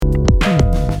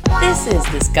This is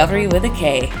DisKovery with a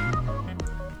K.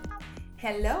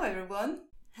 Hello, everyone.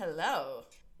 Hello.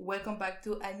 Welcome back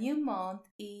to a new month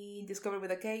in DisKovery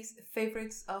with a K's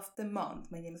Favorites of the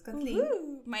Month. My name is Kathleen.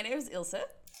 Woo-hoo. My name is Ilse.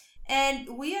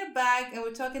 And we are back and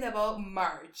we're talking about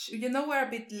March. You know we're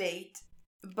a bit late,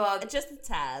 but Just a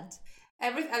tad. a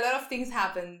lot of things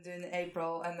happened in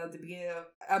April and at the beginning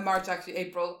of March,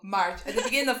 actually March. At the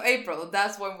beginning of April,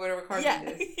 that's when we're recording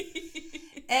this.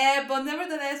 But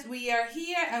nevertheless, we are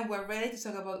here and we're ready to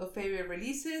talk about our favorite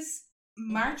releases.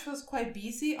 March was quite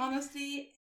busy,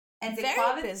 honestly, and the Very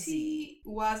quality busy.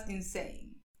 was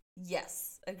insane.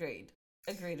 Yes, agreed.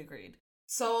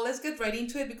 So let's get right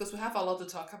into it because we have a lot to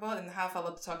talk about and have a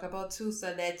lot to talk about too.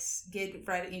 So let's get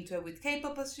right into it with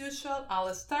K-pop as usual.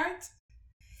 I'll start.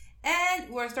 And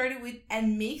we're starting with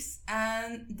NMIXX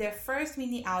and their first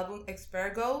mini album,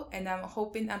 Expergo, and I'm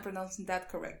hoping I'm pronouncing that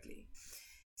correctly.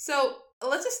 So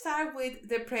let's just start with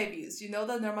the previews. You know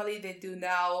that normally they do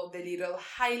now the little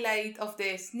highlight of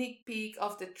the sneak peek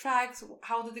of the tracks.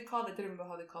 How do they call it? I don't remember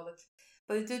how they call it.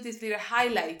 But they do this little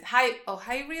highlight,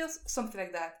 high reels, something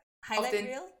like that. Highlight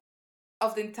reel?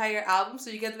 Of the entire album. So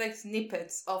you get like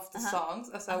snippets of the songs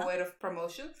as a way of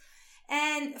promotion.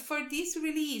 And for this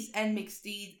release, NMIXX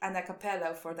did an a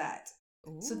cappella for that.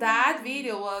 Ooh. So that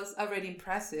video was already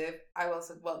impressive. I was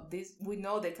like, well, we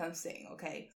know they can sing,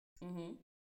 okay? Mm-hmm.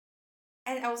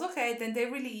 And I was okay. Then they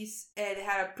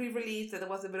had a pre-release that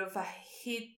was a bit of a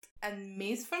hit and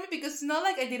miss for me because it's not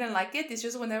like I didn't like it. It's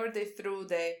just whenever they threw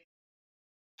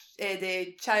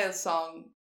the child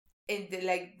song in the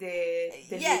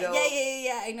little...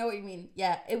 Yeah. I know what you mean.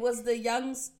 Yeah, it was the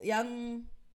young,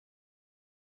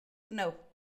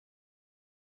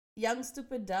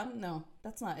 stupid, dumb. No,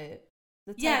 that's not it.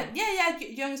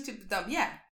 Young, stupid, dumb. Yeah,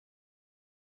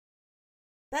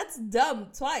 that's dumb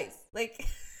twice. Like,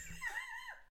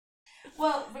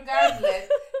 well, regardless,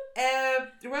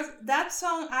 there was that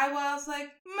song. I was like,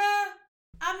 meh,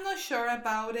 I'm not sure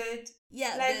about it.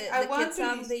 Yeah, like the kid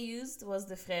song they used was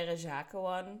the Frère Jacques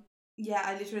one. Yeah,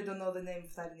 I literally don't know the name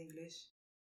of that in English.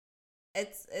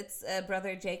 It's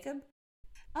Brother Jacob.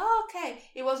 Oh, okay.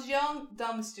 It was Young,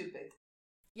 Dumb, Stupid.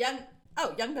 Young,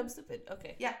 Dumb, Stupid.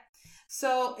 Okay. Yeah.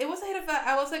 So it was ahead of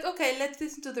I was like, okay, let's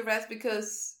listen to the rest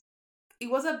because it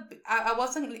was I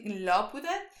wasn't in love with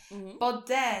it. Mm-hmm. But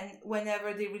then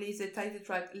whenever they released the title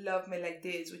track, Love Me Like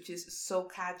This, which is so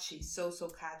catchy, so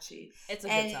catchy. It's a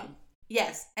good song.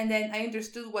 Yes. And then I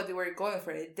understood what they were going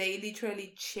for it. They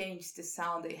literally changed the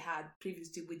sound they had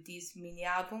previously with this mini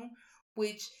album,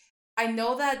 which I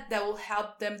know that will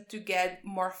help them to get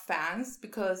more fans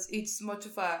because it's much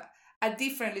of a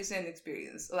different listening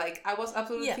experience. Like, I was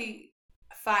absolutely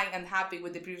fine and happy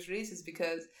with the previous releases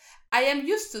because I am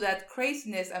used to that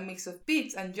craziness and mix of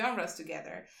beats and genres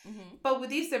together. Mm-hmm. But with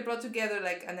this, they brought together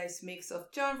like a nice mix of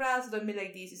genres. Don't Me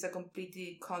Like This is a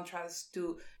completely contrast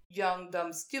to Young,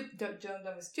 Dumb,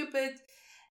 Stupid.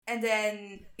 And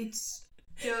then it's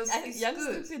just it's Young,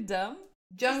 good. Stupid, Dumb?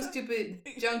 Young,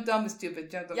 dumb,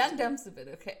 stupid. Young, dumb, stupid,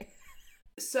 okay.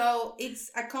 So it's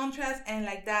a contrast, and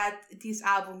like that, this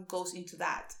album goes into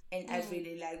that. And I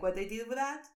really like what they did with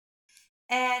that.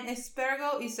 And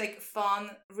Expergo is like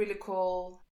fun, really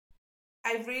cool.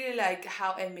 I really like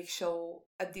how NMIXX show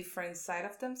a different side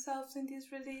of themselves in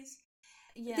this release.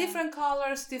 Yeah. Different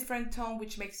colors, different tone,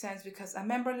 which makes sense because a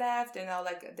member left, and now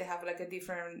like they have like a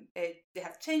different. They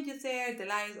have changes there. The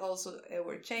lines also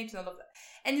were changed and all of that,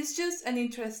 and it's just an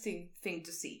interesting thing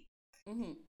to see.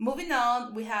 Mm-hmm. Moving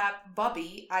on, we have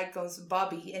Bobby, Icon's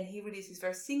Bobby, and he released his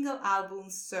first single album,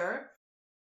 Sir.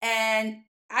 And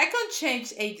Icon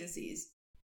changed agencies.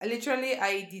 I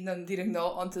didn't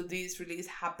know until this release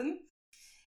happened.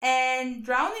 And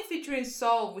Drowning featuring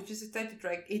Soul, which is a title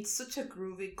track, it's such a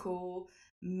groovy, cool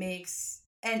mix.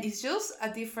 And it's just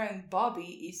a different Bobby.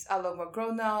 He's a lot more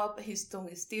grown up. His tone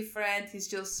is different. He's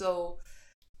just so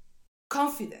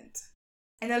confident.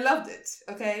 And I loved it,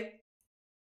 okay?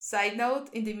 Side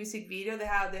note, in the music video,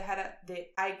 the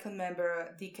Icon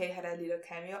member DK had a little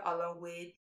cameo along with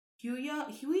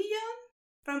Huiyeon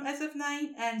from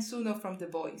SF9 and Suno from The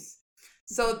Boys.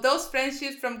 So those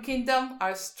friendships from Kingdom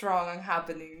are strong and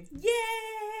happening.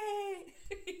 Yay!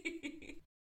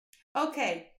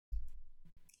 Okay.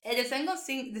 And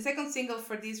the second single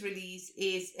for this release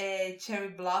is Cherry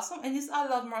Blossom, and it's a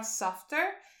lot more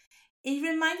softer. It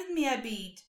reminded me a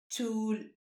bit to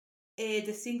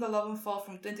the single Love and Fall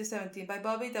from 2017 by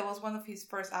Bobby. That was one of his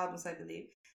first albums, I believe.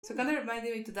 So kind of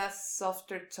reminded me to that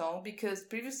softer tone because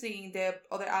previously in the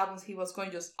other albums he was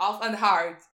going just off and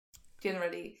hard,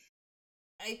 generally.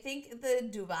 I think the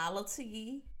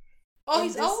duality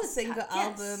he's always single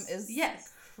album is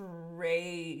yes.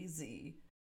 crazy.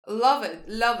 Love it,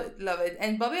 love it, love it.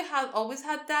 And Bobby had always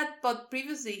had that, but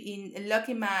previously in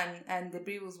Lucky Man and the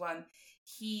previous one,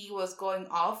 he was going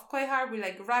off quite hard with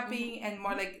like rapping and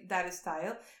more like that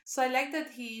style. So I like that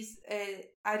he's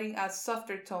adding a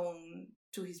softer tone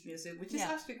to his music, which is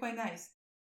actually quite nice.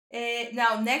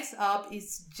 Now next up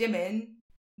is Jimin,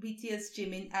 BTS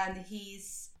Jimin, and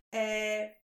he's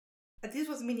this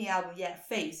was mini album. Yeah,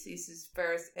 Face is his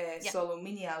first solo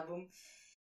mini album.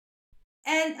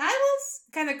 And I was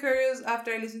kind of curious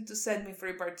after I listened to Set Me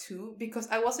Free Part 2 because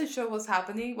I wasn't sure what was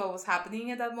happening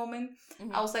at that moment.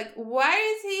 I was like,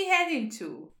 where is he heading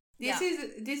to? This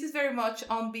is very much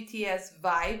on BTS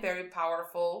vibe, very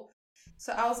powerful.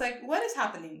 So I was like, what is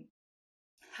happening?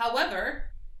 However,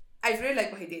 I really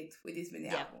like what he did with this mini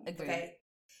album. Agreed. Okay.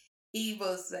 It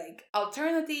was like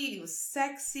alternative, it was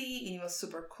sexy, and it was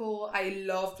super cool. I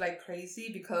loved like crazy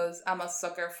because I'm a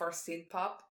sucker for synth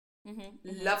pop.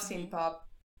 Love synth pop,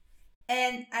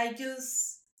 and I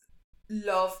just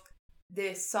loved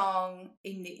the song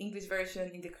in the English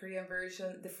version, in the Korean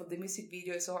version. The music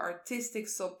video is so artistic,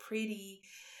 so pretty.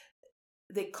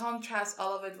 The contrast,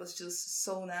 all of it was just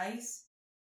so nice,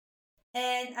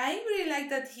 and I really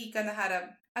like that he kind of had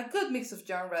a good mix of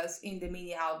genres in the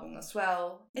mini album as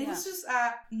well. It was just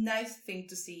a nice thing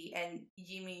to see, and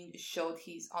Jimin showed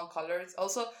his own colors.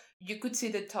 Also, you could see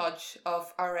the touch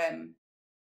of RM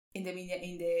in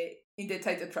the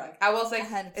title track. I was like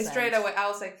 100%. Straight away, I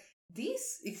was like,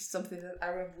 this is something that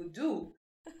RM would do.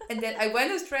 And then I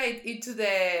went straight into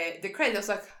the credit. I was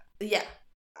like, yeah,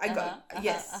 I got it.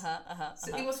 Yes.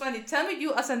 So it was funny. Tell me,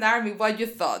 you as an ARMY, what you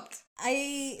thought.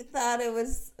 I thought it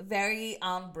was very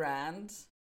on brand.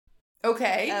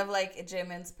 Okay. Of like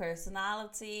Jimin's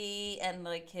personality and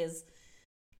like his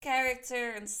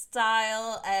character and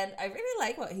style, and I really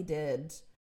like what he did.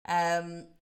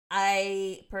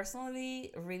 I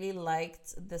personally really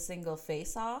liked the single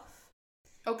Face Off.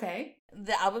 Okay.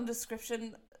 The album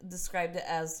description described it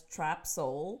as trap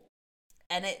soul,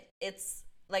 and it's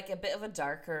like a bit of a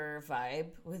darker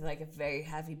vibe with like a very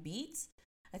heavy beat.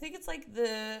 I think it's like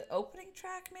the opening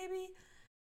track maybe.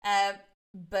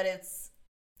 But it's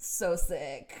so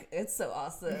sick. It's so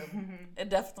awesome. It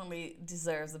definitely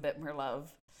deserves a bit more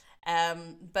love.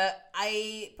 But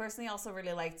I personally also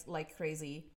really liked Like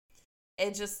Crazy.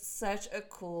 It's just such a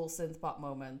cool synth pop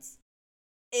moment.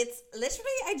 It's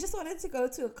literally, I just wanted to go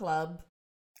to a club.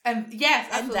 Yes,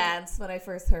 and dance when I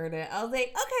first heard it. I was like,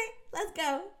 okay, let's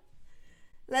go.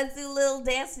 Let's do a little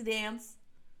dancey dance.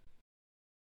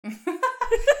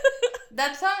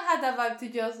 That song had a vibe to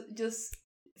just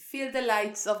feel the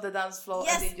lights of the dance floor.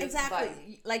 Yes, and just exactly.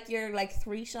 Vibe. Like you're like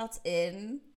 3 shots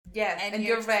in. Yeah, and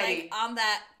you're just, ready. Like, on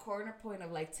that corner point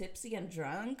of like tipsy and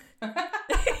drunk.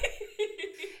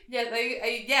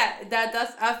 Yeah,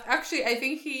 that's actually, I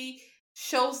think he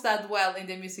shows that well in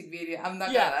the music video. I'm not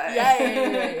gonna lie.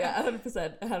 Yeah,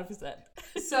 100%.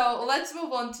 So let's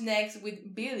move on to next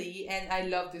with Billlie, and I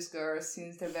love this girl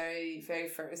since the very, very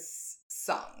first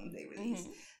song they released.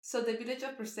 So the Village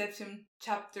of Perception,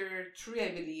 chapter 3,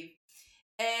 I believe.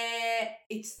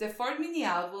 It's the 4th mini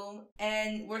album,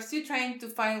 and we're still trying to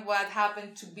find what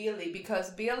happened to Billlie,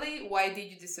 because Billlie, why did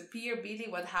you disappear? Billlie,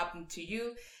 what happened to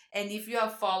you? And if you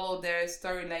have followed their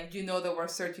storyline, you know that we're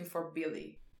searching for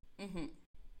Billlie.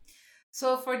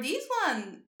 So for this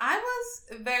one, I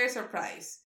was very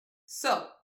surprised. So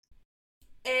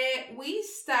we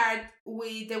start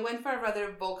with, they went for a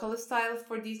rather vocal style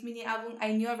for this mini album.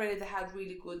 I knew already they had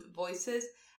really good voices.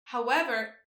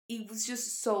 However, it was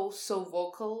just so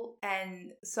vocal,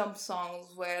 and some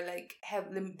songs were like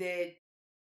the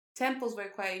tempos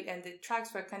were quite, and the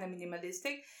tracks were kind of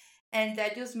minimalistic, and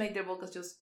that just made their vocals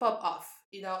just pop off.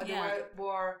 You know,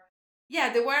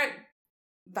 they were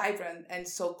vibrant and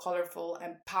so colorful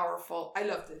and powerful. I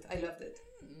loved it.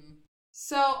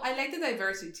 So I like the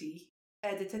diversity.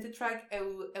 The title track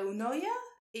Eunoia,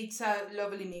 it's a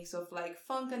lovely mix of like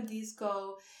funk and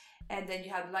disco. And then you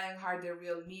had Lionheart, The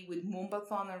Real Me with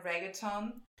Moombathon and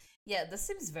reggaeton. Yeah, this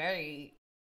seems very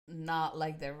not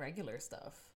like their regular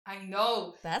stuff. I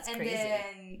know. That's crazy. And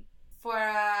then for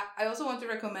I also want to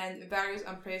recommend Various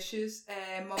and Precious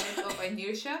Moment of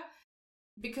Inertia,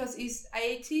 because it's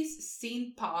 80s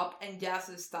synth pop and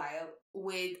jazz style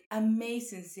with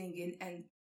amazing singing and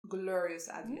glorious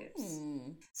ad-libs.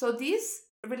 So this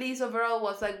release overall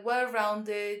was like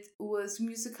well-rounded, was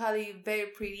musically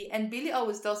very pretty, and Billlie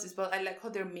always does this, but I like how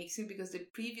they're mixing, because the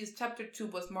previous chapter 2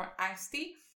 was more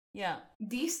angsty. Yeah.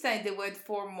 This time they went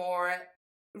for more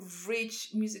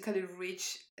musically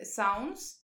rich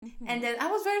sounds. And then I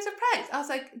was very surprised. I was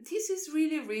like, this is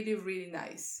really, really, really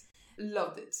nice.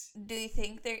 Loved it. Do you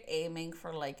think they're aiming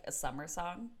for like a summer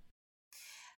song?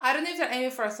 I don't know if they're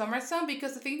aiming for a summer song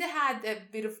because I think they had a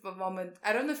bit of a moment.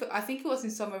 I don't know if I think it was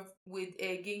in summer with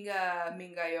Ginga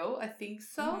Mingayo. I think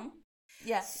so. Mm-hmm.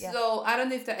 Yeah, yeah. So I don't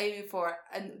know if they're aiming for.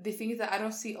 And the thing is that I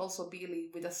don't see also Billlie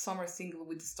with a summer single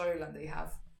with the storyline they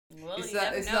have. Well, you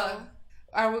never know.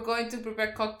 Are we going to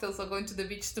prepare cocktails or going to the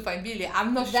beach to find Billlie?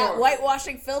 I'm not That sure.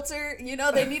 whitewashing filter,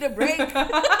 they need a break.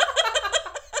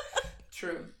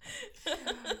 True.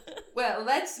 Well,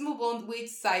 let's move on with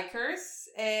Psychers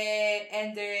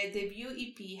and their debut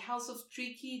EP, House of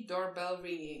Tricky Doorbell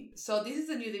Ringing. So this is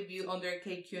a new debut under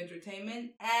KQ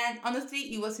Entertainment, and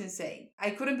honestly, it was insane.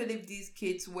 I couldn't believe these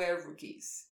kids were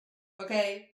rookies.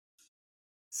 Okay?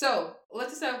 So,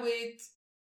 let's start with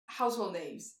household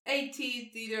names. AT,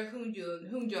 Leader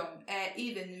Hoonjung,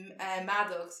 Eden,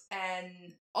 Maddox,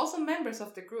 and also members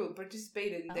of the group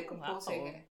participated in the composing.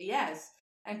 Wow. Yes,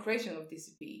 and creation of this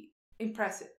EP.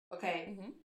 Impressive, okay? Mm-hmm.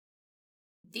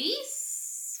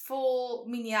 This full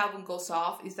mini album goes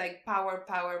off. It's like power,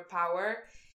 power, power.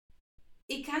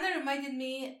 It kind of reminded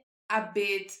me a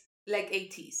bit like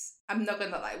 80s. I'm not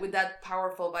gonna lie, with that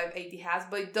powerful vibe 80 has,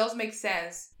 but it does make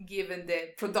sense given the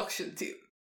production too.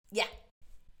 Yeah.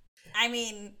 I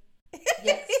mean,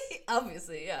 yes.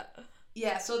 Obviously, yeah.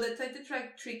 Yeah, so the title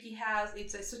track Tricky has,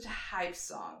 it's such a hype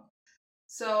song.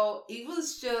 So it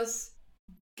was just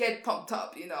get pumped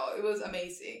up, it was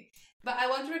amazing. But I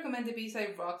want to recommend the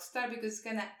B-side Rockstar because it's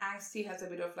kind of angsty, has a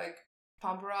bit of like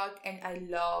pump rock, and I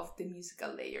love the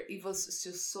musical layer. It was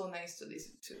just so nice to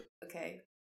listen to, okay?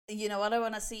 You know what I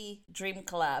want to see? Dream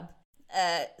collab.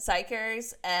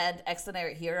 Psychers and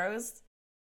Extraordinary Heroes.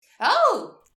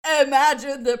 Oh!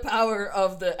 Imagine the power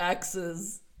of the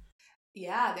axes.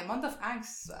 Yeah, the amount of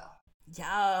angst as well.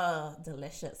 Yeah,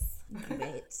 delicious.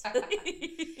 Great.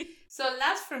 So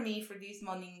last for me for this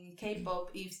morning K-pop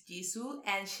is Jisoo,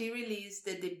 and she released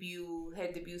her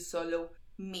debut solo,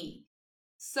 Me.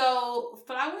 So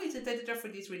Flower is the title for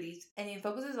this release, and it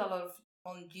focuses a lot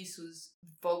on Jisoo's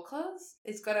vocals.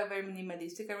 It's got a very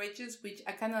minimalistic arrangements, which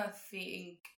I kind of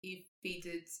think it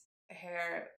fitted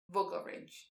her vocal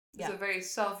range. It's a very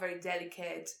soft, very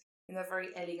delicate, and a very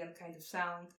elegant kind of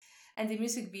sound. And the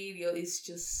music video is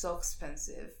just so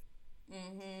expensive.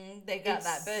 Mm-hmm. They got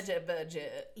that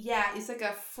budget. Yeah, it's like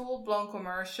a full-blown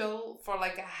commercial for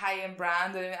like a high-end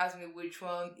brand. Don't even ask me which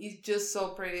one. It's just so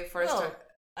pretty first. Well,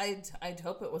 I'd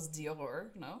hope it was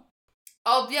Dior, no?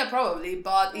 Oh, yeah, probably.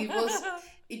 But it was...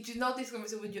 this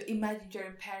conversation when you imagine you're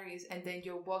in Paris and then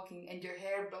you're walking and your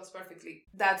hair blows perfectly.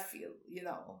 That feel,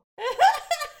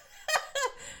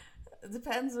 It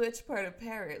depends which part of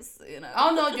Paris,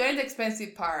 Oh, no, you're in the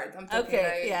expensive part. I'm talking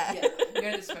yeah, you're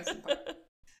in the expensive part.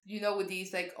 With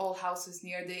these like old houses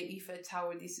near the Eiffel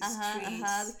Tower, these streets.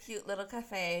 The cute little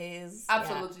cafes.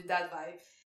 Absolutely, that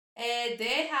vibe.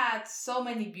 They had so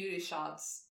many beauty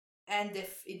shots, and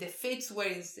the fits were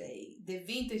insane. The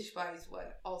vintage vibes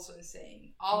were also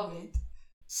insane. All of it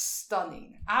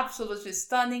stunning, absolutely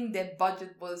stunning. The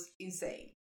budget was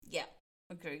insane. Yeah,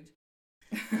 agreed.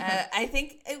 I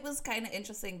think it was kind of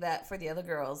interesting that for the other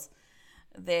girls,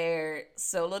 their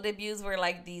solo debuts were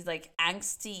like these like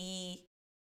angsty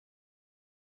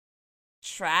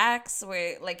tracks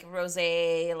where like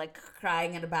Rosé like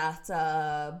crying in a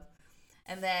bathtub,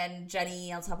 and then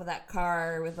Jenny on top of that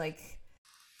car with like,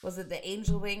 was it the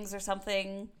angel wings or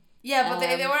something? Yeah, but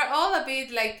they were all a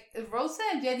bit like Rosa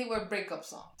and Jenny were breakup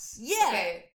songs. Yeah,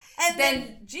 okay. And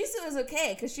then Jisoo is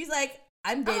okay because she's like,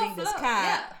 I'm dating this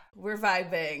cat. Yeah. We're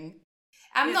vibing.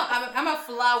 I'm a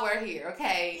flower here,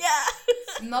 okay?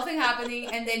 Yeah. Nothing happening,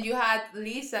 and then you had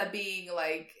Lisa being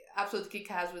like absolute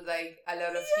kick-ass with like a lot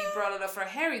of, he brought a lot of her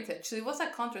heritage. So it was a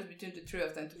contrast between the three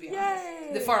of them, to be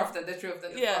honest. The four of them, the three of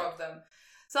them, the four of them.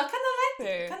 So I kind of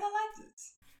liked it.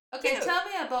 Okay, tell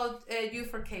me about you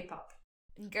for K-pop.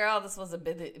 Girl, this was a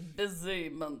busy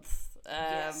month.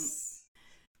 Yes.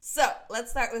 So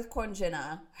let's start with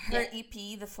Kwonjina. Her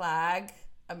EP, The Flag,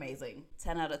 amazing.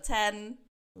 10 out of 10.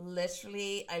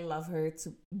 Literally, I love her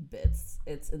to bits.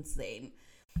 It's insane.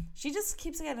 She just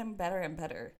keeps getting better and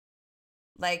better.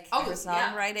 Like, her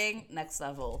songwriting, next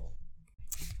level.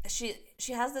 She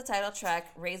has the title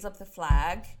track, Raise Up the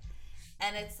Flag,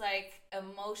 and it's like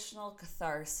emotional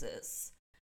catharsis.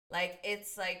 Like,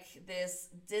 it's like this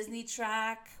Disney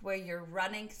track where you're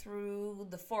running through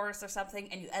the forest or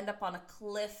something and you end up on a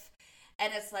cliff,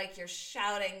 and it's like you're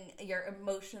shouting your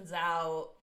emotions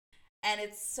out, and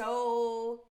it's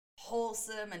so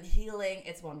wholesome and healing.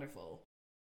 It's wonderful.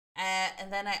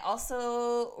 And then I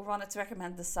also wanted to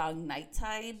recommend the song Night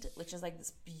Tide, which is like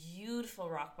this beautiful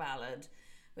rock ballad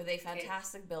with a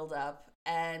fantastic build-up.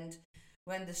 And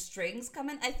when the strings come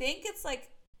in, I think it's like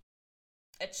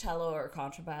a cello or a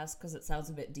contrabass because it sounds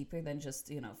a bit deeper than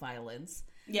just, violins.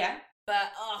 Yeah.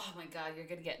 But, oh my God, you're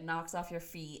going to get knocked off your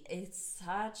feet. It's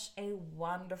such a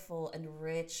wonderful and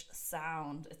rich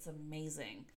sound. It's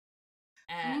amazing.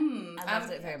 I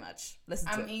loved it very much.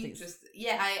 Listen to it, please. I'm interested.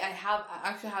 Yeah, I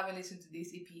actually haven't listened to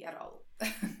this EP at all.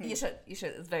 You should.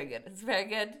 It's very good. It's very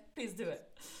good. Please do it.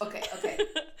 Okay.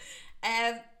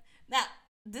 Now,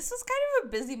 this was kind of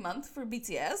a busy month for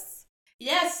BTS.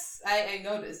 Yes, I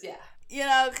noticed, yeah.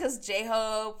 Because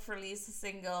J-Hope released a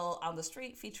single, On the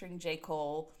Street, featuring J.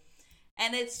 Cole.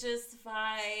 And it's just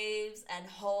vibes and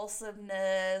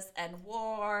wholesomeness and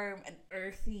warm and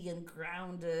earthy and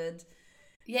grounded.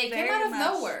 Yeah, it came out of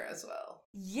nowhere as well.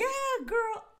 Yeah,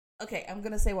 girl. Okay, I'm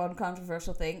going to say one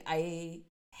controversial thing. I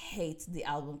hate the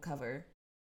album cover.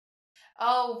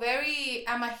 Oh,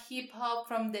 I'm a hip-hop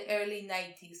from the early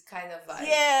 90s kind of vibe.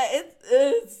 Yeah,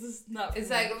 it's just not... It's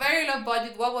like very low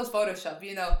budget. What was Photoshop,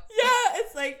 Yeah,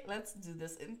 it's like, let's do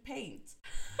this in Paint.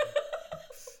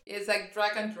 It's like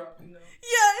drag and drop, Yeah.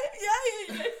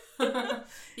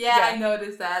 Yeah, I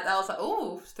noticed that. I was like,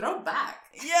 ooh, throwback.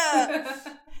 Yeah.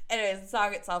 Anyways, the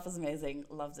song itself is amazing.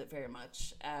 Loved it very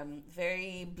much.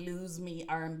 Very blues-me,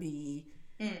 R&B.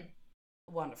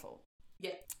 Wonderful.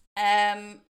 Yeah.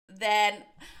 Then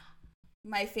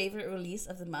my favorite release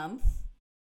of the month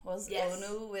was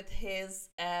Onu with his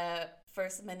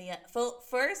first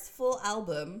full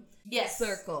album,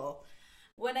 Circle.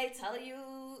 When I tell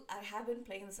you, I have been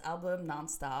playing this album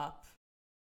nonstop.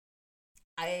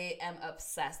 I am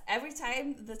obsessed. Every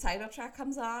time the title track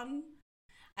comes on,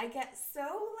 I get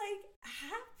so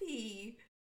happy.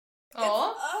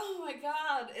 Oh my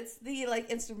God! It's the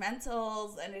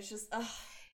instrumentals, and it's just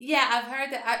Yeah, I've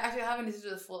heard that. I actually haven't listened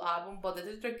to the full album, but the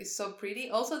title track is so pretty.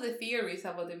 Also, the theories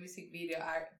about the music video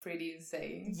are pretty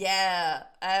insane. Yeah.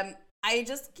 I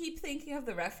just keep thinking of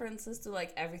the references to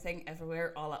Everything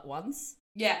Everywhere All at Once.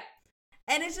 Yeah.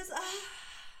 And it's just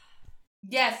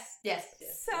Yes.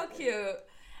 So cute.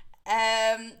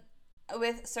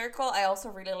 With Circle, I also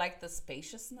really like the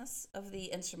spaciousness of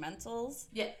the instrumentals.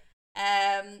 Yeah.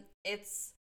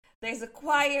 There's a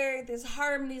choir, there's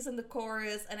harmonies in the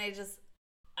chorus, and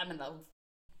I'm in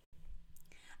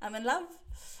love.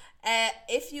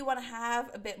 If you want to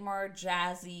have a bit more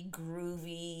jazzy,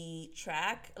 groovy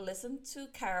track, listen to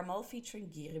Caramel featuring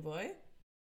Giriboy.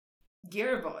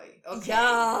 Okay.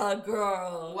 Yeah,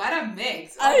 girl. What a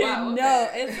mix. Oh, I wow, know.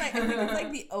 okay. I think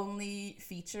it's the only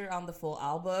feature on the full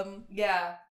album.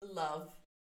 Yeah. Love.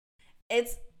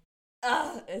 It's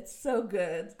so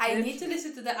good. I need to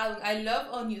listen to the album. I love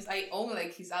Onus. I own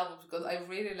his albums because I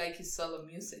really like his solo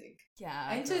music. Yeah.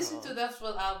 I need to listen to that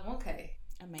full album. Okay.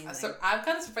 Amazing. So I'm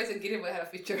kind of surprised that Giriboy had a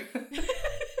feature.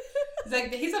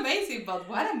 It's he's amazing, but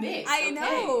what a mix. I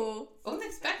know.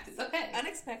 Unexpected. Okay.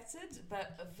 Unexpected,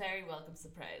 but a very welcome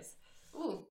surprise.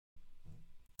 Ooh.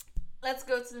 Let's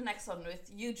go to the next one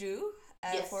with Yuju,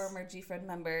 a former G-Friend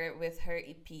member, with her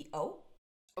EP O.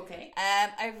 Okay.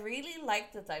 I really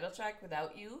like the title track,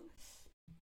 Without You.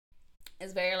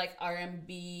 It's very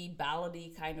R&B,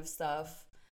 ballady kind of stuff.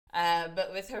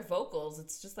 But with her vocals,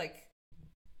 it's just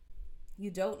you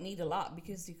don't need a lot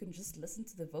because you can just listen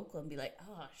to the vocal and be like,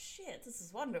 oh shit, this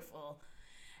is wonderful.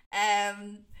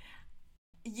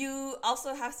 You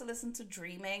also have to listen to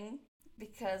Dreaming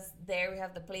because there we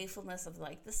have the playfulness of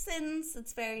the synths.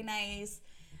 It's very nice.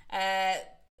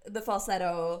 The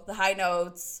falsetto, the high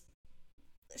notes.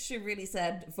 She really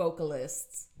said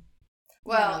vocalists.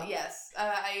 Well, yes.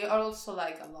 I also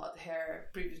like a lot her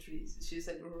previous releases. She's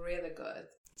really good.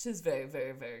 She's very,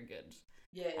 very, very good.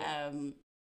 Yeah.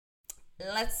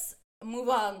 Let's move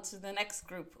on to the next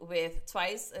group with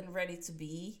Twice and Ready to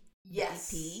Be.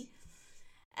 Yes. EP.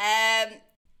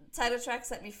 Title track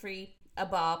Set Me Free, a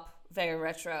bop, very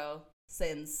retro,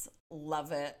 synths,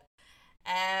 love it.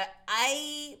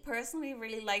 I personally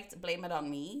really liked Blame It On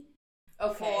Me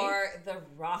for the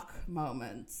rock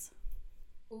moments.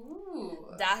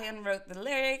 Ooh. Dahyun wrote the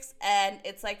lyrics, and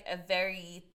it's a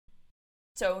very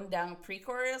toned down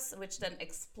pre-chorus, which then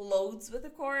explodes with the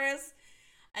chorus.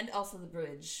 And also the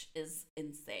bridge is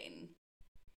insane.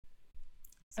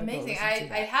 So amazing.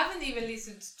 I haven't even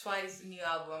listened to Twice's new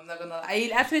album. I'm not gonna lie.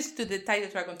 I actually listened to the title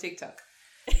track on TikTok.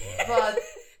 But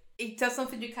it's just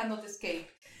something you cannot escape.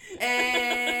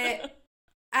 Hear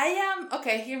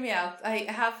me out. I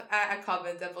have a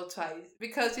comment about Twice.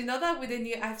 Because you know that with the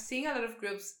new, I've seen a lot of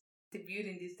groups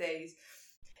debuting these days.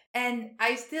 And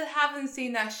I still haven't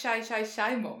seen a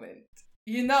shy moment.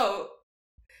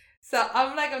 So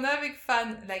I'm not a big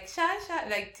fan, shy,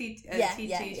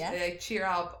 cheer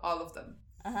up, all of them.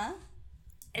 Uh-huh.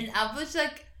 And I was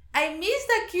I miss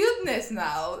the cuteness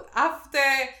now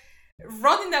after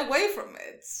running away from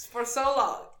it for so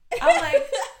long. I'm like,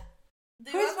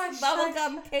 where's my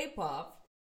bubblegum K-pop?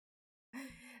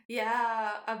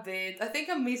 Yeah, a bit. I think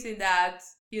I'm missing that,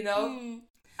 you know?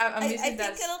 I'm missing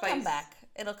that think it'll spice. come back.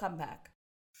 It'll come back.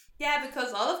 Yeah,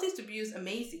 because all of this debut is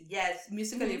amazing. Yes,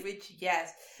 musically rich,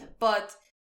 yes. But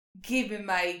give me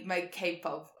my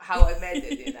K-pop, how I made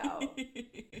it, you know?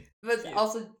 But Cute.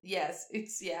 also, yes,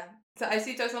 it's, yeah. So I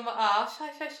see to someone,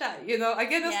 shy. You know, I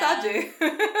get nostalgic.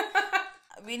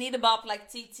 We need a bop like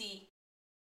TT.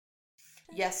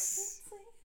 Yes.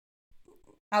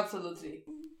 Absolutely.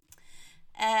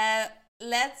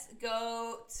 Let's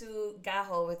go to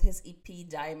Gaho with his EP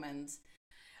Diamond.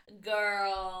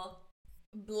 Girl,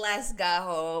 bless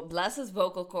Gaho, bless his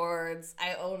vocal cords.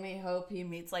 I only hope he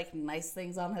meets like nice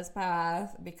things on his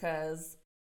path because,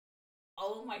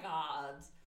 oh my god.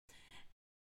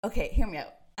 Okay, hear me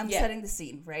out. I'm setting the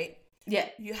scene, right? Yeah.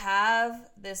 You have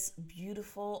this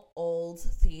beautiful old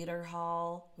theater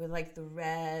hall with like the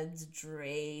red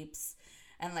drapes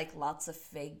and like lots of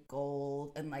fake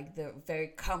gold and like the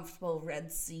very comfortable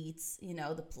red seats, you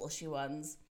know, the plushy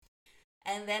ones.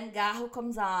 And then Gaho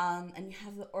comes on and you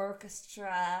have the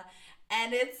orchestra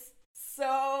and it's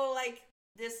so like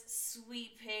this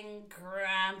sweeping,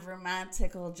 grand,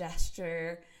 romantical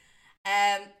gesture.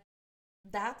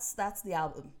 That's the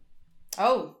album.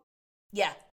 Oh.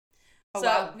 Yeah. Oh, so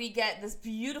wow. we get this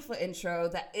beautiful intro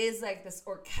that is like this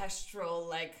orchestral,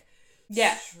 like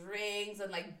strings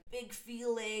and like big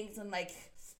feelings and like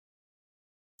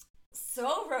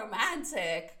so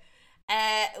romantic,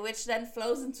 which then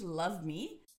flows into Love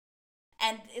Me,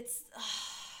 and it's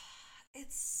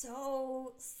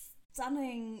so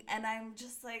stunning, and I'm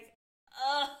just like,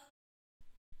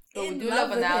 we do love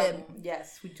love an with album. him.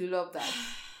 Yes, we do love that.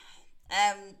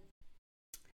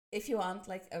 If you want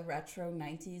like a retro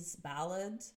 90s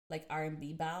ballad, like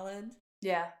R&B ballad,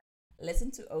 yeah,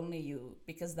 listen to Only You,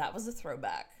 because that was a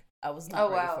throwback I was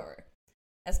not ready for.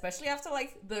 Especially after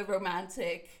like the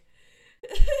romantic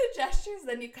gestures,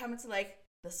 then you come into like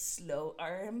the slow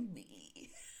R&B.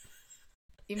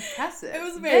 Impressive. It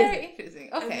was amazing. Very interesting.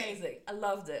 Okay. Amazing. I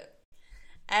loved it.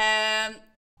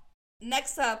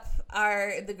 Next up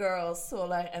are the girls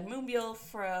Solar and Moonbyul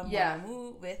from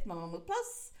Mamamoo with Mamamoo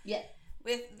Plus. Yeah.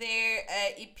 With their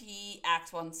EP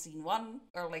Act 1 Scene 1,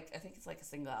 or like I think it's like a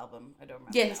single album. I don't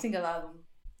remember. Yeah, single album.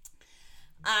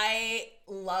 I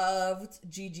loved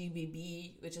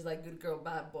GGBB, which is like Good Girl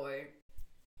Bad Boy.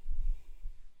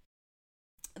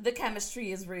 The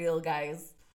chemistry is real,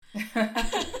 guys.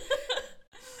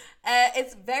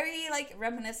 It's very like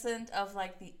reminiscent of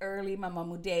like the early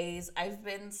Mamamoo days. I've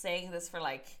been saying this for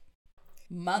like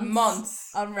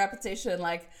months on repetition,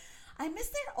 like I miss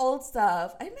their old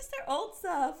stuff.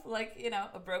 Like, you know,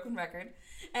 a broken record.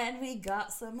 And we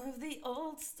got some of the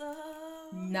old stuff.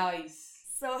 Nice.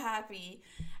 So happy.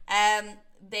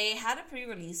 They had a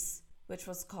pre-release, which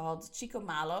was called Chico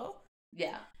Malo.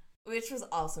 Yeah. Which was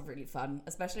also really fun,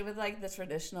 especially with like the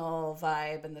traditional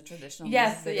vibe and the traditional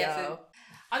music video.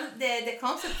 Yes. The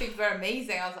concept things were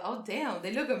amazing. I was like, oh damn,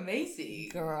 they look amazing.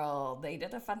 Girl, they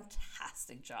did a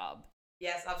fantastic job.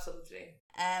 Yes, absolutely.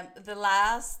 The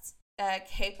last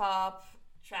K-pop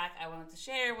track I wanted to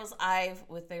share was IVE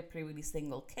with their pre-release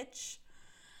single Kitsch.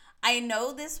 I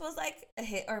know this was like a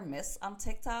hit or miss on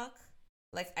TikTok.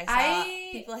 Like I saw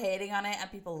people hating on it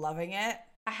and people loving it.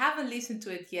 I haven't listened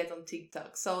to it yet on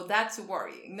TikTok, so that's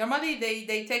worrying. Normally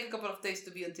they take a couple of days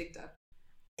to be on TikTok.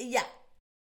 Yeah.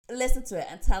 Listen to it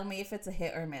and tell me if it's a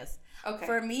hit or miss. Okay.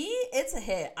 For me, it's a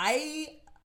hit. I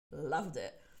loved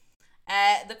it.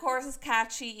 The chorus is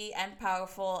catchy and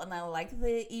powerful, and I like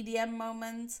the EDM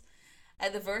moment.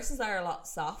 The verses are a lot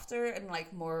softer and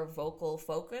like more vocal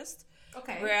focused.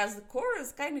 Okay. Whereas the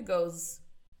chorus kind of goes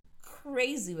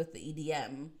crazy with the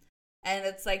EDM, and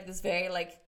it's like this very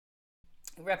like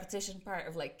repetition part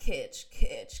of like kitsch.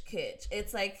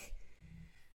 It's like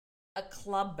a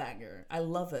club banger. I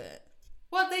love it.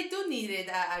 Well, they do need it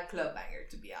a club banger,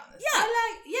 to be honest.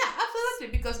 Yeah,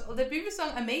 absolutely. Because the previous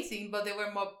song amazing, but they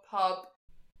were more pop,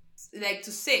 like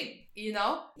to sing, you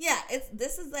know. Yeah,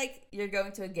 this is like you're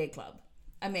going to a gay club.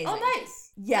 Amazing. Oh,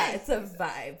 nice. Yeah, nice. It's a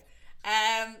vibe.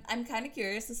 I'm kind of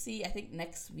curious to see. I think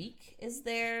next week is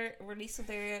their release of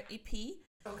their EP.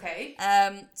 Okay.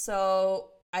 So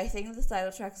I think the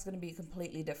title track is going to be a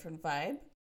completely different vibe.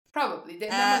 Probably. They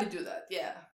normally do that,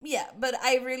 yeah. Yeah, but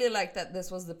I really like that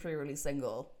this was the pre-release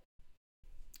single.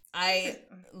 I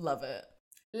love it.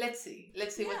 Let's see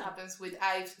what happens with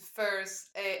IVE's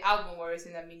first album, or is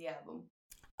it a mini album?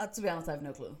 To be honest, I have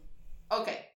no clue.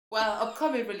 Okay. Well,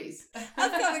 upcoming release.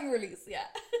 Upcoming release, yeah.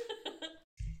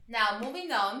 Now,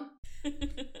 moving on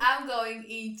I'm going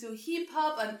into hip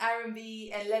hop and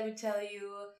R&B, and let me tell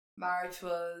you, March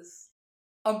was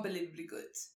unbelievably good.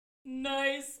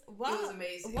 Nice. What? It was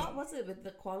amazing. What was it with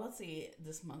the quality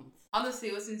this month? Honestly,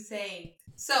 it was insane.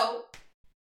 So,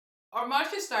 our March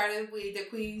started with the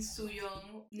Queen Sion,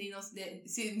 Sion,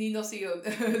 Suyeon,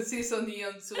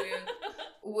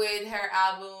 with her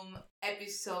album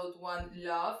Episode 1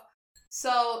 Love.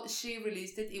 So she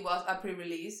released it. It was a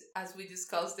pre-release, as we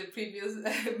discussed the previous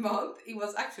month. It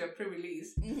was actually a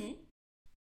pre-release. Mm-hmm.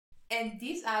 And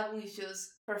this album is just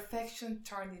perfection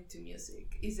turned into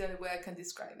music. Is the only way I can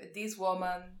describe it. This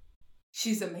woman,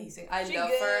 she's amazing. I love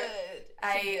her.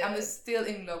 I am still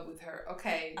in love with her.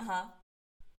 Okay.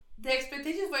 The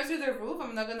expectations were through the roof,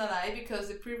 I'm not gonna lie, because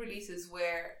the pre-releases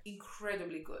were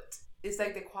incredibly good. It's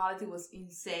like the quality was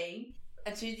insane,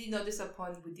 and she did not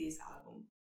disappoint with this album.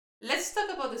 Let's talk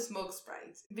about the Smoke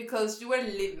Sprite, because you were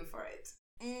living for it.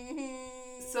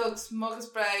 Mm-hmm. So, Smoke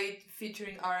Sprite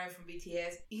featuring RM from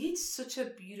BTS, it's such a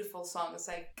beautiful song. It's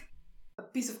like a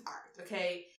piece of art,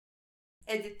 okay?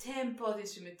 And the tempo, the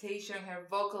instrumentation, her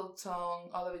vocal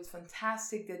tone, all of it's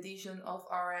fantastic. The addition of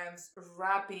RM's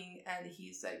rapping and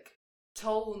his like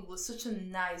tone was such a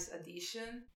nice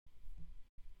addition.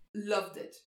 Loved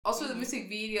it. Also, the music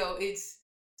video, it's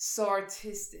so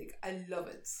artistic. I love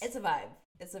it. It's a vibe.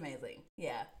 It's amazing.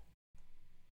 Yeah.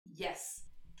 Yes.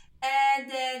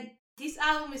 And then this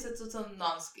album is a total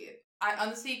non-skip. I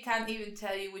honestly can't even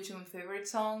tell you which is my favorite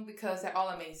song because they're all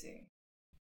amazing.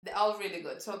 They're all really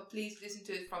good. So please listen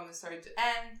to it from the start to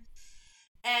end.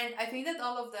 And I think that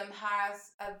all of them has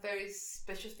a very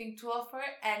special thing to offer,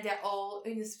 and they're all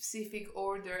in a specific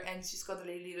order, and she's got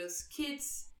little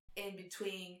skits in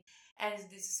between, and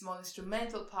these small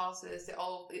instrumental pauses. It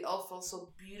all falls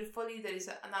so beautifully that it's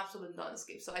an absolute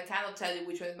non-skip. So I cannot tell you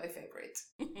which one is my favorite.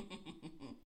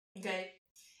 Okay.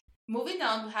 Moving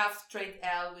on, we have Straight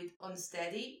L with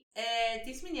Unsteady.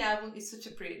 This mini album is such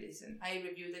a pretty listen. I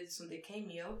reviewed it on the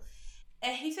K-Meal.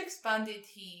 And he's expanded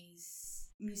his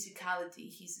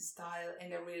musicality, his style,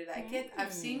 and I really like it.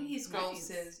 I've seen his growth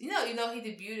since, he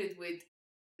debuted with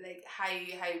like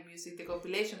high music, the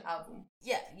compilation album.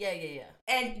 Yeah.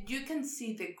 And you can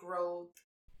see the growth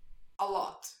a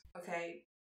lot, okay?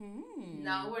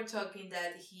 Now we're talking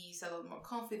that he's a lot more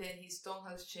confident, his tone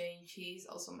has changed, he's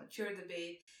also matured a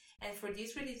bit. And for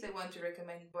this release, I want to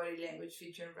recommend Body Language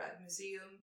featuring Rap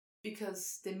Museum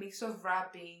because the mix of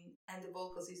rapping and the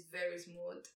vocals is very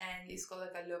smooth and it's got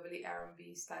like a lovely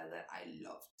R&B style that I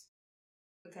loved.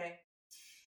 Okay.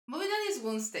 Moving on is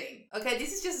Woonstein. Okay,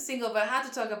 this is just a single, but I had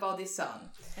to talk about this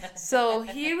song. So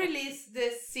he released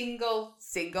this single.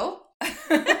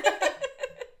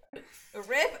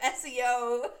 Rip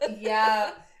SEO.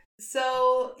 Yeah.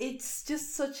 So it's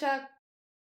just such a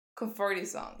comforting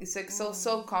song. It's like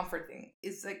so comforting.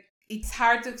 It's like it's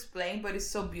hard to explain, but it's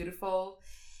so beautiful.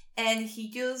 And he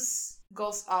just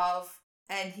goes off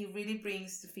and he really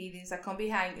brings the feelings that come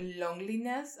behind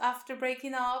loneliness after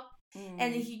breaking up.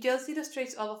 And he just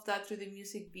illustrates all of that through the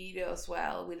music video as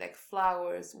well, with like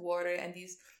flowers, water, and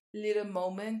these little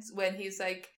moments when he's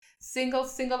like single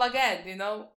again,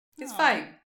 It's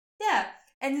fine. Yeah.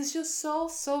 And it's just so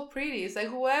pretty. It's like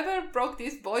whoever broke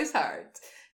this boy's heart,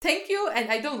 thank you,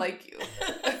 and I don't like you.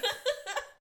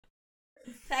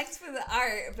 Thanks for the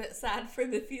art, but sad for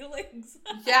the feelings.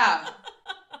 Yeah.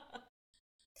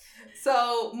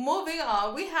 So, moving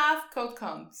on, we have Code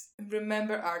Counts,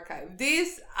 Remember Archive.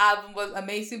 This album was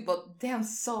amazing, but damn,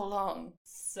 so long.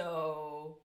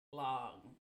 So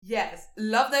long. Yes,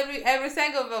 loved every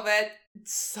second of it.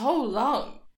 So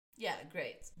long. Yeah,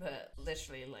 great, but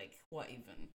literally, like, what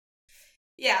even?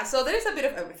 Yeah, so there's a bit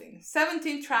of everything.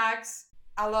 17 tracks,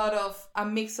 a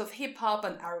mix of hip hop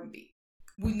and R&B.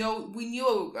 We knew what we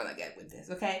were gonna get with this,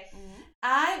 okay?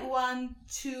 I want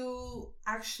to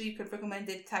actually recommend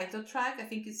the title track. I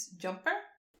think it's Jumper.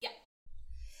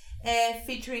 Yeah.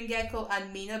 Featuring Gecko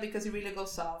and Mina because it really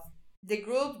goes off. The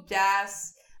group,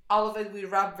 jazz, all of it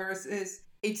with rap verses.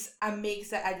 It's a mix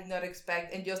that I did not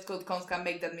expect, and just Code Counts can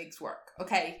make that mix work,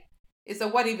 okay? So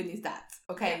what even is that,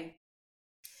 okay?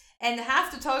 Yeah. And I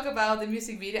have to talk about the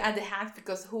music video and the hands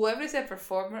because whoever is a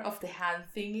performer of the hand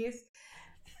thing is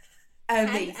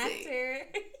amazing. Actor.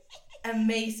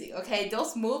 Amazing. Okay,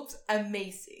 those moves,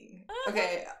 amazing.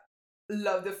 Okay,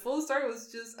 love the full story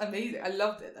was just amazing. I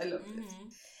loved it. it.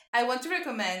 I want to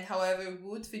recommend, however,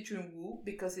 Wood featuring Woo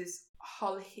because it's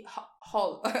all hip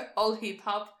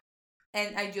hop,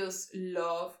 and I just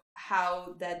love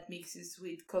how that mixes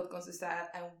with Code Counts style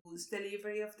and Woo's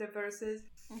delivery of the verses.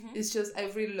 It's just I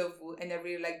really love Woo and I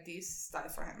really like this style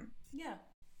for him. Yeah.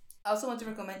 I also want to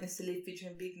recommend Sleep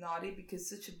featuring Big Naughty because it's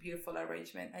such a beautiful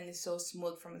arrangement and it's so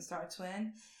smooth from start to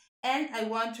end. And I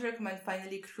want to recommend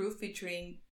finally Crew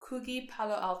featuring Cookie,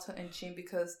 Palo Alto, and Chin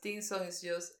because this song is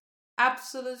just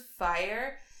absolute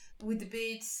fire with the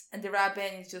beats and the rap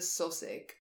band is just so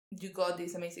sick. You got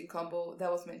this amazing combo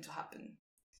that was meant to happen.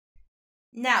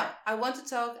 Now, I want to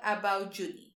talk about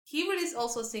Junie. He released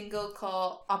also a single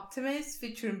called Optimist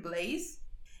featuring Blaze.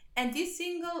 And this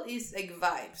single is like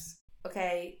vibes,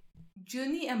 okay?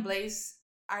 Junie and Blaze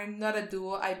are not a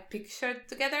duo I pictured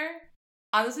together.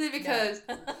 Honestly, because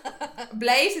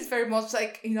Blaze is very much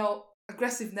like,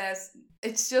 aggressiveness.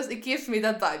 It gives me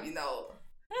that vibe,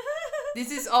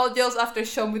 This is all just after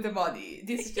Show Me the Money.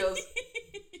 This is just...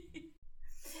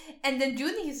 And then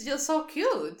Junie is just so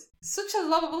cute. Such a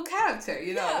lovable character,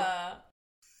 Yeah.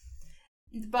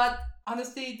 But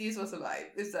honestly, this was a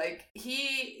vibe. It's like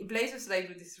Blaze was like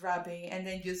with this rapping, and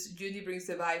then just Junie brings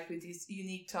the vibe with this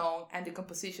unique tone, and the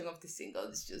composition of the single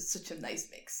is just such a nice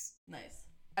mix. Nice.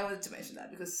 I wanted to mention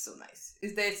that because it's so nice.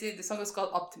 The song is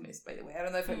called Optimist, by the way. I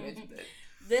don't know if I mentioned it.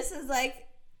 This is like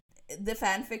the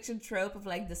fan fiction trope of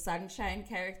like the sunshine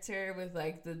character with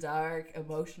like the dark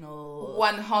emotional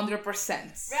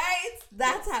 100%. Right?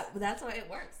 That's how it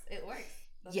works. It works.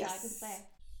 That's all I can say.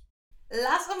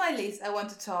 Last on my list, I want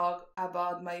to talk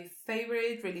about my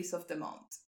favorite release of the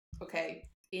month. Okay,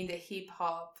 in the hip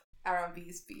hop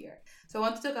R&B sphere. So I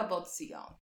want to talk about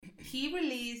Sion. He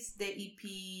released the EP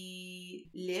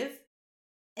Live,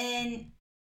 and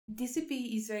this EP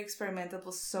is very experimental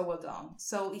but so well done.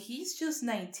 So he's just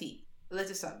 19. Let's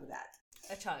just start with that.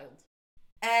 A child.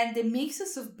 And the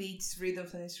mixes of beats,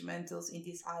 rhythms, and instrumentals in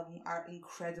this album are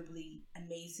incredibly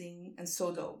amazing and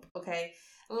so dope, okay?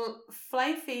 Well,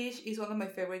 Flying Fish is one of my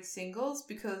favorite singles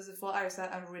because the full artists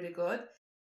are really good.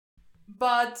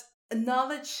 But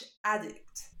Knowledge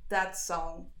Addict, that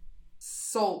song,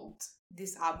 sold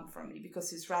this album for me because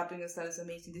his rapping style is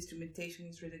amazing, the instrumentation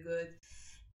is really good.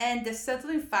 And the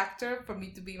settling factor for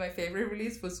me to be my favorite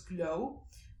release was Glow.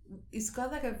 It's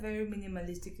got like a very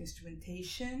minimalistic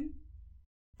instrumentation,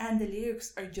 and the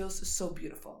lyrics are just so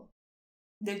beautiful.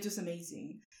 They're just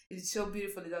amazing. It's so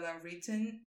beautifully done and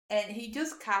written, and he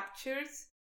just captures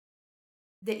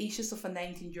the issues of a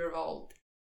 19-year-old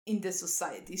in the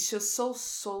society. It's just so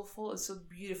soulful and so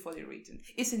beautifully written.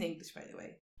 It's in English, by the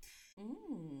way.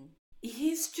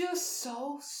 He's just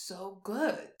so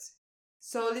good.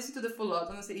 So listen to the full lot.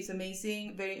 Honestly, it's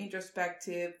amazing. Very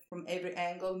introspective from every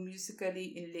angle,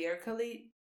 musically and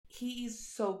lyrically. He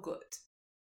is so good.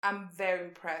 I'm very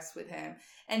impressed with him.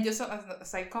 And just as a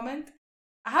side comment,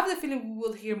 I have the feeling we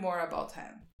will hear more about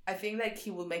him. I think like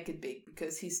he will make it big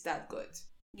because he's that good.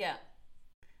 Yeah.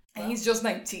 And he's just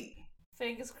 19.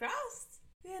 Fingers crossed.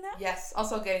 Yes.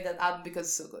 Also getting that album because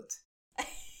it's so good.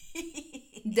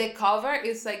 The cover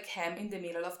is like him in the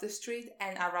middle of the street,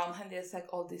 and around him there's like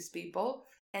all these people,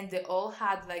 and they all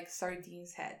had like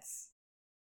sardines heads.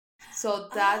 So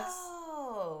that's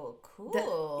cool.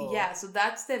 So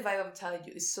that's the vibe I'm telling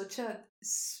you. It's such a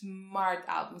smart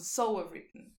album, so well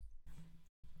written.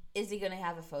 Is he gonna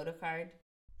have a photo card?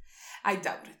 I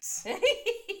doubt it.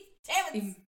 Damn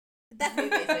it! That'd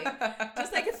be amazing.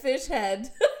 Just like a fish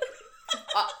head.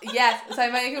 Yes, so I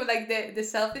imagine him like the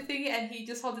selfie thing, and he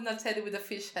just holding a teddy with a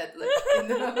fish head. Like,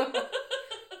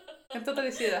 I'm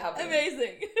totally seeing that happening.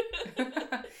 Amazing.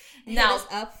 Now, hit us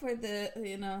up for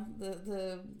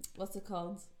the what's it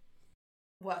called?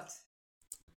 What?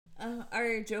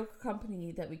 Our joke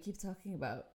company that we keep talking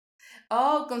about.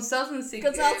 Oh,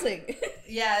 consulting.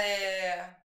 Yeah.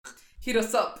 Hit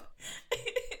us up.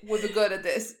 We'll be good at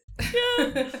this.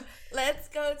 Yeah. Let's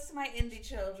go to my indie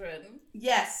children.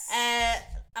 Yes.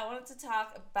 I wanted to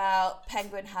talk about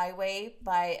Penguin Highway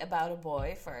by About a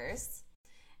Boy first.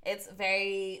 It's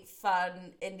very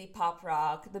fun indie pop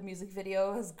rock. The music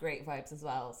video has great vibes as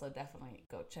well, so definitely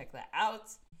go check that out.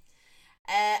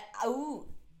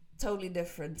 Totally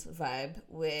different vibe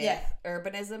with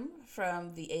Urbanism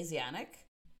from the Asiatic.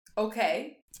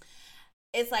 Okay.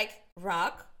 It's like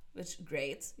rock, which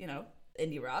great,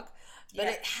 indie rock. But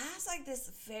it has like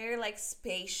this very like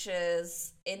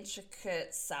spacious,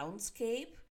 intricate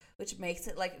soundscape, which makes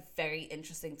it like very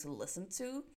interesting to listen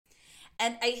to.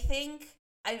 And I think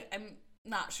I'm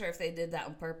not sure if they did that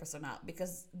on purpose or not,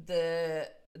 because the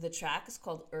track is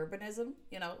called Urbanism,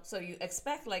 so you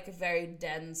expect like a very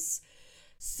dense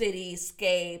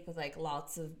cityscape with like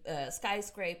lots of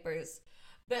skyscrapers.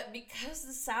 But because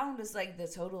the sound is like the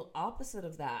total opposite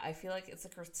of that, I feel like it's a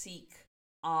critique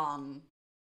on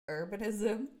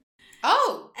urbanism.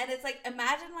 Oh! And it's like,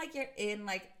 imagine like you're in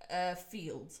like a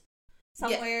field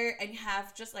somewhere and you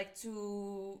have just like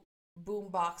two boom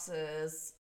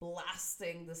boxes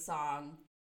blasting the song.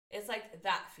 It's like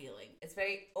that feeling. It's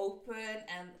very open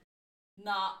and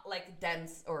not like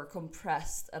dense or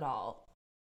compressed at all.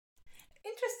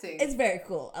 Interesting. It's very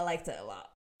cool. I liked it a lot.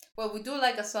 Well, we do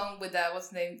like a song with a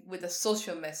with a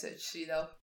social message, you know.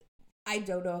 I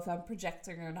don't know if I'm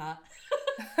projecting or not.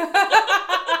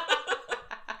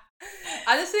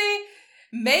 Honestly,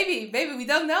 maybe we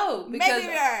don't know. Maybe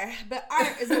we are, but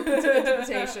art is open to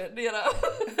interpretation, you know.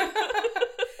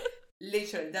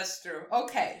 Literally, that's true.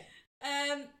 Okay.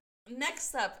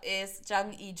 Next up is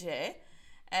Jang Ije.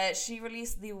 She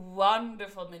released the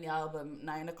wonderful mini album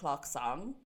 9 O'Clock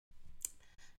Song.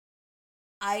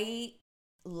 I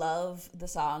love the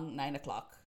song 9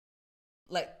 O'Clock.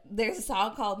 Like, there's a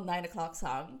song called 9 O'Clock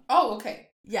Song. Oh, okay.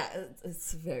 Yeah,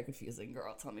 it's very confusing,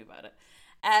 girl. Tell me about it.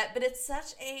 But it's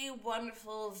such a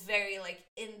wonderful, very, like,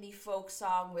 indie folk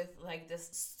song with, like, this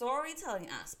storytelling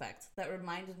aspect that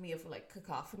reminded me of, like,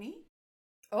 Cacophony.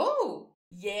 Oh.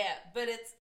 Yeah, but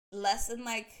it's less in,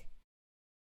 like,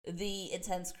 the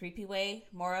intense, creepy way.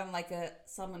 More on, like,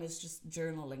 someone is just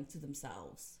journaling to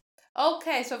themselves.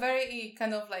 Okay, so very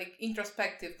kind of, like,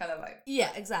 introspective kind of vibe.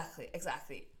 Yeah, exactly.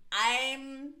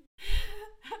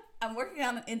 I'm working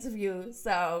on an interview,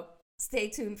 so stay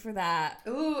tuned for that.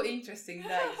 Ooh, interesting.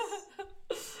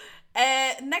 Nice.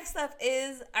 Next up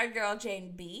is our girl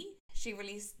Jane B. She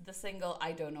released the single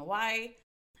I Don't Know Why.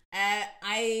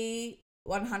 I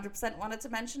 100% wanted to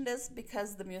mention this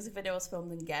because the music video was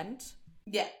filmed in Ghent.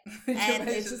 Yeah. And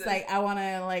it's just like, I want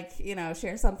to, like, you know,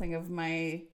 share something of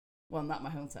my, well, not my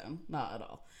hometown, not at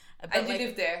all. But and you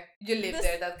live there. You live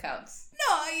there, that counts.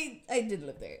 No, I did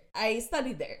live there. I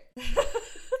studied there.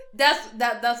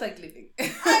 That's like living.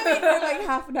 I mean, we're like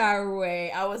half an hour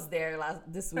away. I was there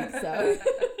this week, so.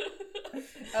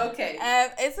 Okay.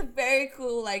 It's a very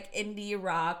cool, like, indie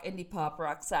rock, indie pop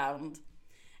rock sound.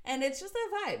 And it's just a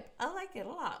vibe. I like it a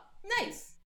lot.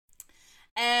 Nice.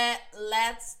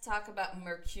 Let's talk about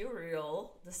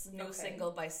Mercurial, this new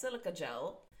single by Silica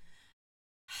Gel.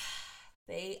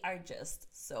 They are just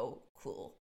so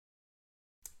cool.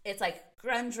 It's like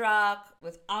grunge rock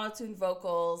with auto-tune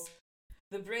vocals.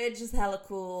 The bridge is hella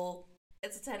cool.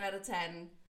 It's a 10 out of 10.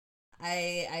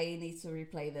 I need to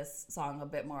replay this song a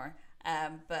bit more.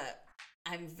 But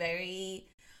I'm very...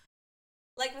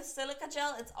 Like with Silica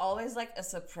Gel, it's always like a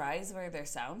surprise where their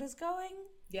sound is going.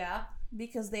 Yeah.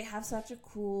 Because they have such a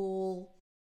cool...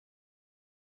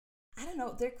 I don't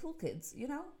know, they're cool kids, you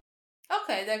know?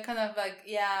 Okay, they're kind of like,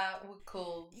 yeah, we're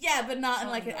cool. Yeah, but not in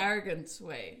like an arrogant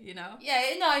way, you know? Yeah,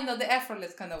 no, I know, the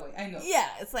effortless kind of way, I know. Yeah,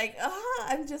 it's like,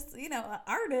 I'm just, you know, an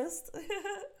artist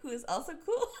who is also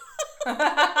cool.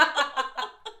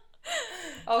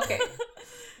 Okay.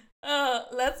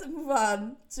 Let's move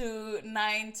on to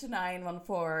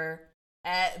 92914.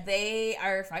 They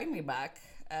are finally back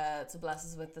to bless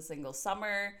us with the single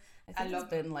Summer. I think it's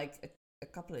been like a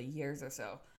couple of years or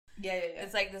so. Yeah.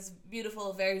 It's like this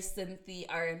beautiful, very synthy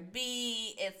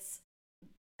R&B. It's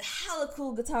hella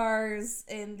cool guitars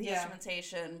in the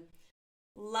instrumentation.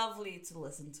 Lovely to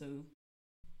listen to.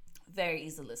 Very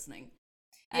easy listening.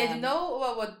 Yeah, you know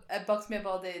what bugs me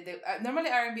about the normally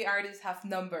R&B artists have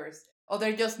numbers, or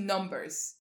they're just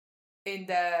numbers in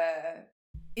the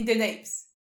names.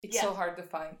 It's so hard to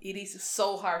find. It is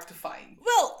so hard to find.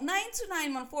 Well,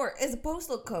 92914 is a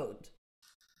postal code.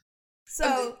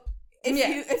 So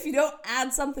if you don't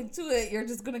add something to it, you're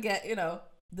just gonna get, you know,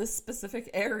 this specific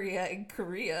area in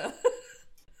Korea.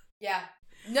 Yeah.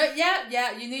 No,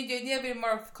 yeah. You need a bit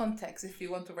more of context if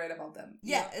you want to write about them.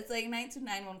 Yeah, it's like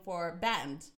 92914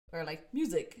 band or like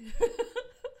music.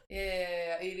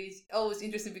 Yeah, it is always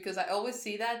interesting because I always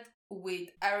see that with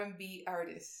R&B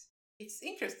artists. It's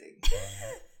interesting.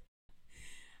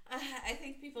 I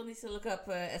think people need to look up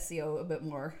SEO a bit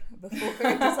more before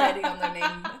deciding on their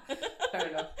name. Fair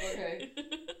enough. Okay.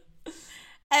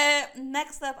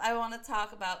 Next up, I want to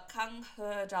talk about Kang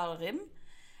Ho Jal Rim.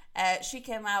 She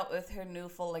came out with her new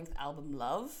full-length album,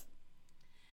 Love.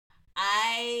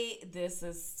 This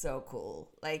is so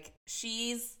cool. Like,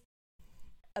 she's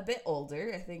a bit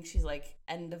older. I think she's like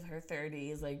end of her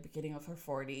 30s, like beginning of her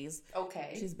 40s.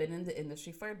 Okay. She's been in the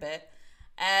industry for a bit.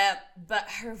 But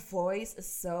her voice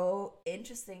is so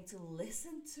interesting to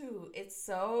listen to. It's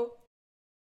so...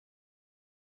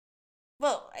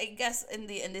 Well, I guess in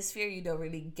the sphere you don't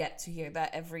really get to hear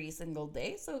that every single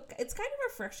day. So it's kind of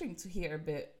refreshing to hear a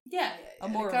bit... Yeah. A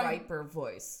more riper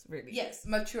voice, really. Yes,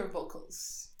 mature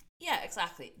vocals. Yeah,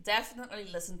 exactly. Definitely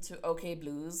listen to OK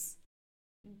Blues.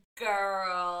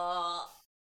 Girl...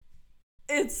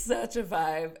 It's such a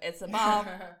vibe. It's a bop.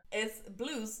 It's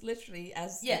blues, literally,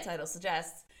 as the title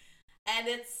suggests. And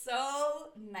it's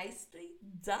so nicely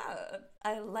done.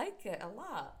 I like it a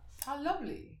lot. How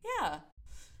lovely. Yeah.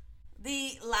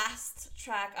 The last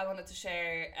track I wanted to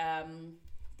share,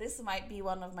 this might be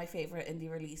one of my favorite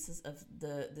indie releases of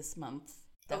this month.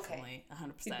 Definitely,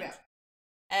 okay.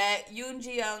 100%. Yoon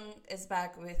Ji-young is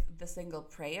back with the single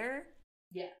Prayer.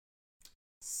 Yeah.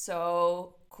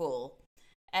 So cool.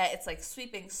 It's like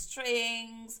sweeping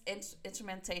strings,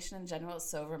 instrumentation in general is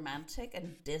so romantic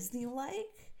and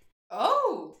Disney-like.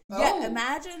 Oh! Yeah,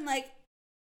 imagine like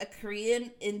a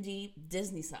Korean indie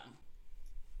Disney song.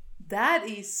 That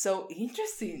is so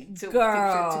interesting to Girl.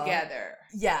 picture together.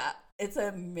 Yeah, it's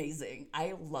amazing.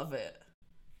 I love it.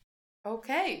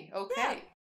 Okay. Yeah.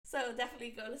 So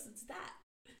definitely go listen to that.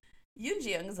 Yoon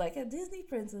Ji-young is like a Disney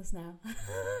princess now.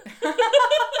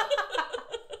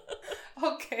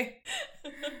 Okay.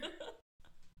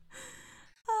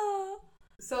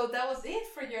 So that was it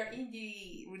for your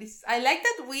indie release. I like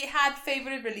that we had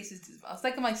favorite releases this month. It's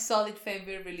like my solid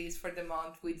favorite release for the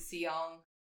month with Sion.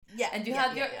 Yeah. And you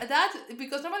had that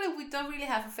because normally we don't really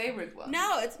have a favorite one.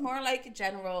 No, it's more like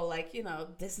general, like, you know,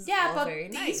 this is all but very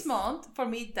nice. This month, for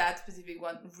me, that specific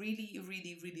one really,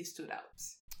 really, really stood out.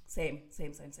 Same.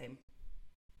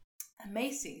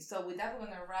 Amazing. So with that, we're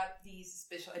going to wrap this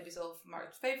special episode of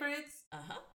March Favorites.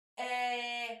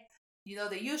 You know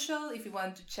the usual. If you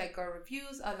want to check our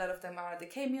reviews, a lot of them are at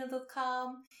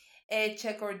thekmeal.com.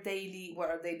 Check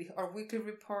our weekly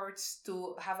reports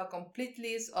to have a complete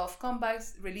list of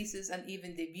comebacks, releases, and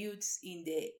even debuts in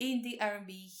the indie,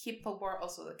 R&B, hip-hop world,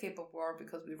 also the K-pop world,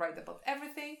 because we write about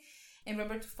everything. And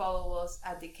remember to follow us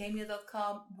at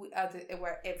thekmeal.com.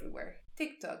 We're everywhere.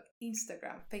 TikTok,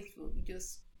 Instagram, Facebook.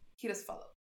 Just hit us follow.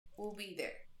 We'll be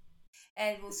there.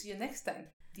 And we'll see you next time.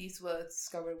 This was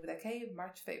DisKovery with a K,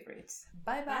 March Favorites.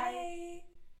 Bye-bye. Bye.